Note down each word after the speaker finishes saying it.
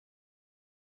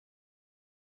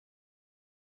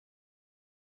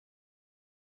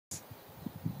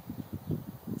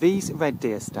These red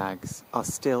deer stags are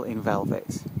still in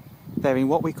velvet. They're in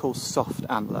what we call soft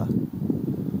antler.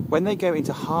 When they go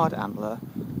into hard antler,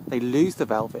 they lose the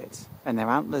velvet and their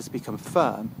antlers become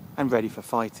firm and ready for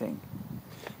fighting.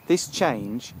 This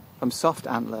change from soft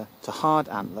antler to hard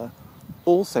antler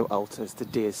also alters the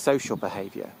deer's social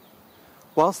behaviour.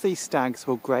 Whilst these stags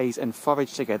will graze and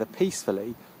forage together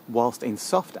peacefully whilst in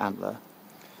soft antler,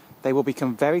 they will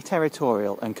become very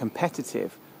territorial and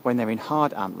competitive when they're in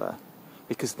hard antler,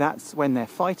 because that's when they're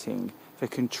fighting for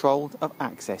control of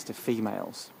access to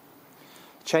females.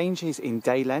 Changes in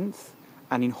day length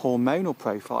and in hormonal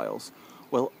profiles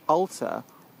will alter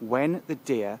when the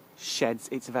deer sheds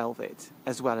its velvet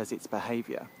as well as its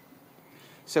behaviour.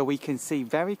 So we can see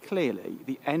very clearly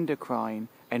the endocrine,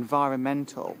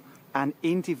 environmental and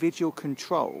individual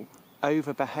control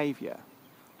over behaviour.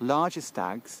 Larger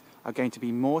stags are going to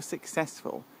be more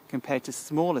successful compared to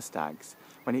smaller stags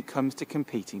when it comes to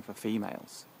competing for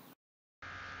females.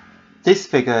 This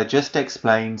figure just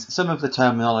explains some of the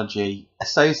terminology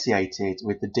associated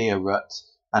with the deer rut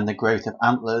and the growth of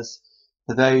antlers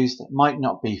for those that might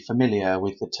not be familiar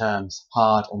with the terms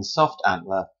hard and soft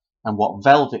antler and what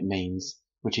velvet means,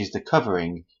 which is the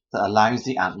covering that allows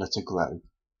the antler to grow.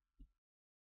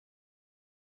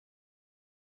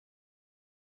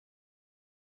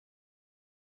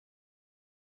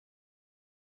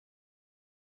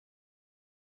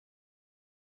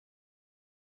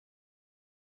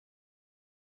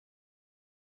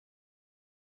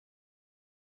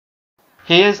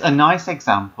 Here's a nice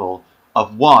example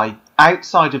of why,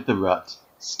 outside of the rut,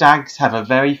 stags have a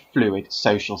very fluid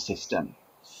social system.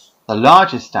 The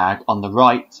larger stag on the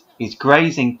right is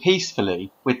grazing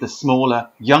peacefully with the smaller,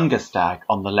 younger stag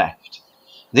on the left.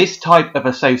 This type of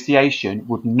association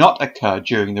would not occur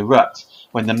during the rut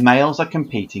when the males are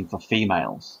competing for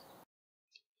females.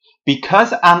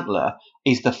 Because antler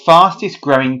is the fastest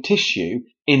growing tissue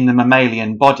in the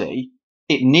mammalian body,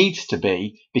 it needs to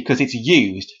be because it's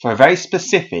used for a very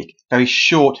specific, very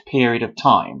short period of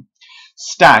time.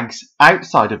 Stags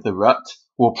outside of the rut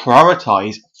will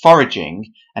prioritise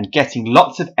foraging and getting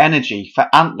lots of energy for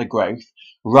antler growth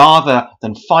rather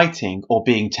than fighting or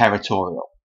being territorial.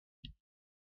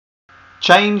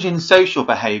 Change in social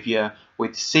behaviour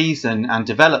with season and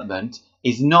development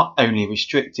is not only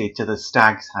restricted to the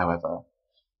stags, however.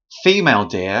 Female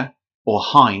deer, or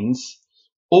hinds,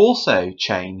 also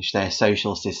change their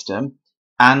social system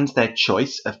and their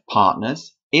choice of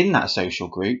partners in that social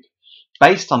group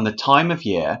based on the time of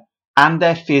year and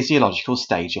their physiological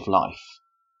stage of life.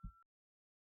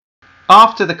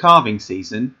 After the calving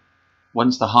season,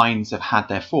 once the hinds have had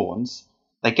their fawns,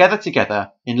 they gather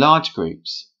together in large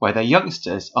groups where their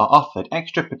youngsters are offered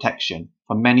extra protection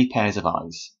from many pairs of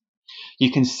eyes.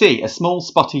 You can see a small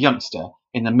spotty youngster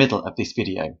in the middle of this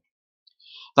video.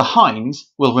 The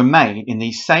hinds will remain in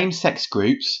these same sex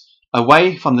groups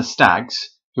away from the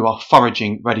stags who are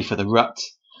foraging ready for the rut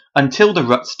until the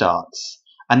rut starts,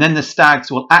 and then the stags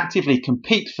will actively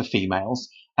compete for females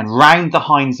and round the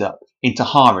hinds up into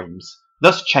harems,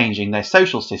 thus changing their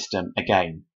social system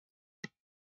again.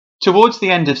 Towards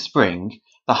the end of spring,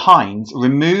 the hinds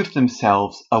remove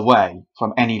themselves away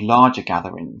from any larger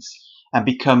gatherings and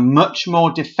become much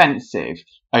more defensive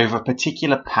over a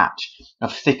particular patch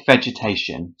of thick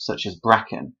vegetation such as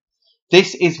bracken.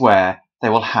 This is where they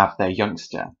will have their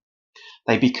youngster.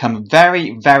 They become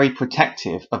very, very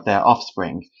protective of their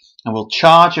offspring and will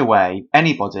charge away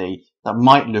anybody that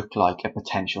might look like a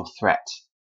potential threat.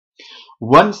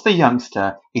 Once the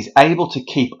youngster is able to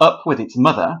keep up with its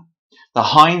mother, the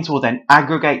hinds will then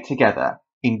aggregate together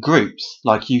in groups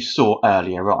like you saw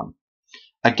earlier on.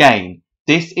 Again,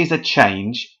 this is a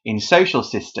change in social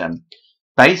system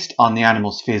based on the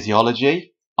animal's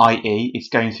physiology, i.e. it's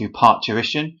going through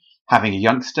parturition, having a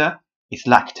youngster, it's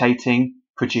lactating,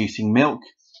 producing milk,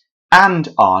 and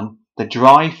on the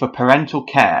drive for parental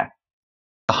care.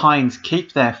 The hinds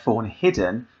keep their fawn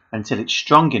hidden until it's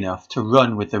strong enough to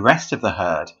run with the rest of the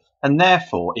herd, and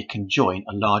therefore it can join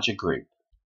a larger group.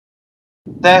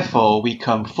 Therefore we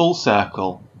come full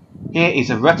circle. Here is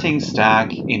a rutting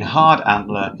stag in hard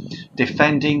antler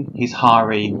defending his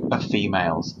harem of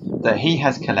females that he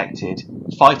has collected,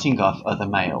 fighting off other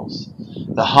males.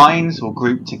 The hinds will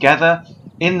group together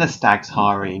in the stag's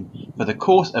harem for the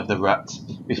course of the rut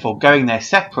before going their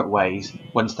separate ways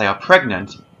once they are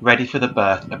pregnant, ready for the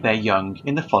birth of their young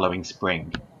in the following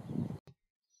spring.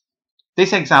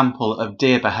 This example of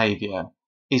deer behaviour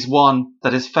is one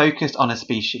that is focused on a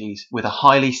species with a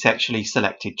highly sexually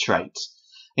selected trait.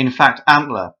 In fact,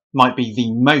 antler might be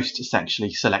the most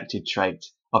sexually selected trait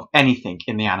of anything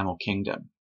in the animal kingdom.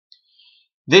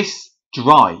 This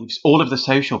drives all of the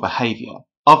social behaviour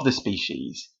of the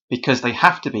species because they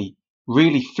have to be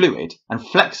really fluid and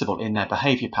flexible in their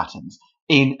behaviour patterns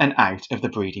in and out of the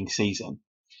breeding season.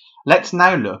 Let's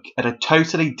now look at a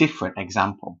totally different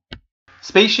example.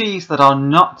 Species that are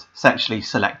not sexually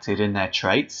selected in their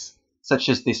traits, such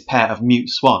as this pair of mute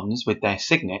swans with their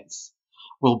cygnets,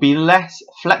 will be less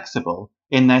flexible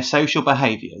in their social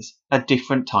behaviours at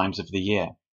different times of the year.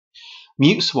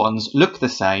 Mute swans look the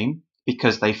same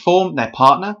because they form their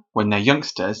partner when they're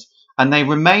youngsters and they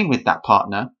remain with that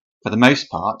partner, for the most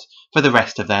part, for the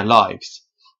rest of their lives.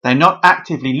 They're not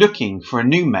actively looking for a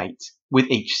new mate with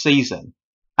each season,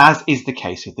 as is the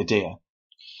case with the deer.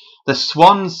 The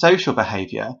swan's social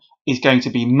behaviour is going to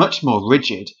be much more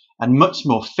rigid and much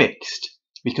more fixed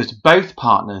because both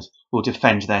partners will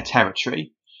defend their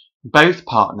territory. Both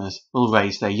partners will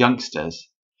raise their youngsters.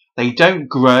 They don't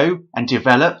grow and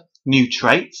develop new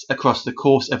traits across the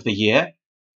course of the year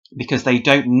because they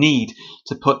don't need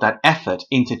to put that effort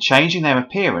into changing their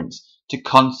appearance to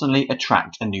constantly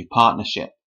attract a new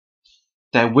partnership.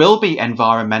 There will be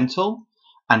environmental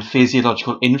and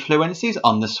physiological influences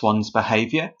on the swan's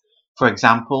behaviour. For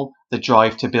example, the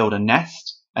drive to build a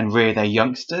nest and rear their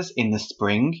youngsters in the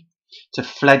spring, to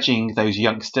fledging those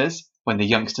youngsters when the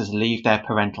youngsters leave their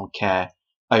parental care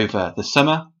over the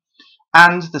summer,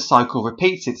 and the cycle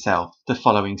repeats itself the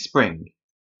following spring.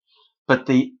 But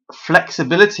the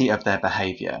flexibility of their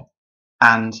behaviour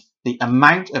and the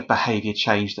amount of behaviour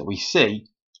change that we see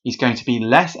is going to be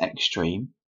less extreme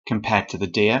compared to the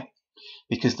deer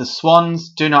because the swans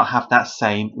do not have that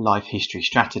same life history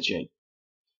strategy.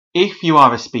 If you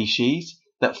are a species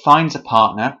that finds a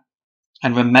partner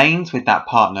and remains with that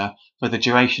partner for the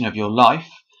duration of your life,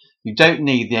 you don't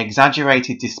need the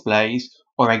exaggerated displays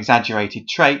or exaggerated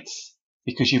traits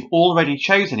because you've already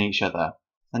chosen each other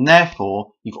and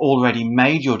therefore you've already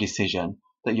made your decision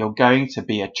that you're going to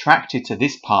be attracted to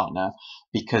this partner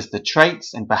because the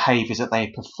traits and behaviours that they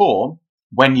perform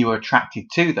when you are attracted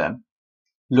to them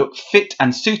look fit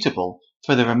and suitable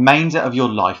for the remainder of your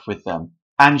life with them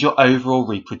and your overall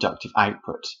reproductive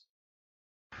output.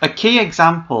 A key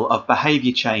example of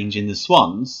behaviour change in the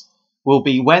swans will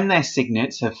be when their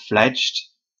cygnets have fledged,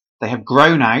 they have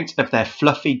grown out of their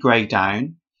fluffy grey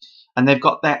down, and they've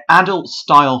got their adult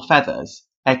style feathers,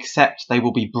 except they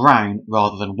will be brown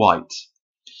rather than white.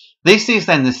 This is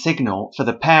then the signal for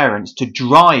the parents to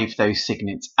drive those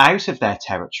cygnets out of their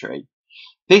territory.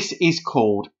 This is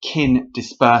called kin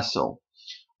dispersal,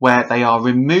 where they are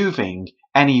removing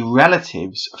any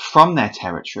relatives from their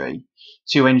territory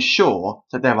to ensure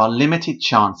that there are limited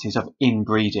chances of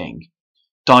inbreeding,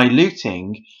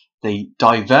 diluting the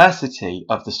diversity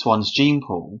of the swan's gene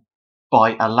pool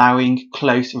by allowing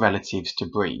close relatives to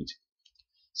breed.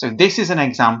 So this is an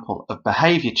example of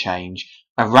behaviour change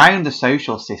around the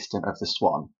social system of the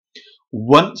swan.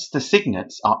 Once the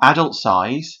cygnets are adult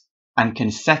size and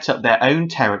can set up their own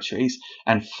territories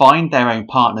and find their own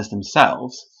partners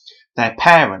themselves, their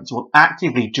parents will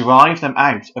actively drive them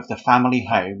out of the family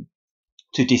home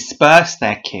to disperse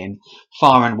their kin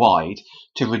far and wide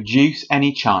to reduce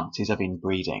any chances of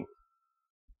inbreeding.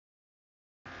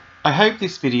 I hope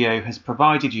this video has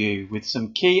provided you with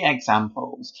some key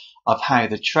examples of how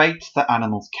the traits that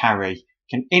animals carry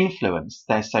can influence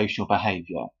their social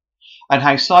behaviour, and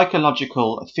how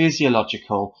psychological,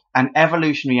 physiological and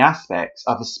evolutionary aspects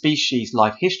of a species'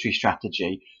 life history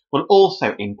strategy will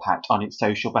also impact on its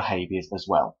social behaviours as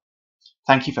well.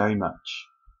 Thank you very much.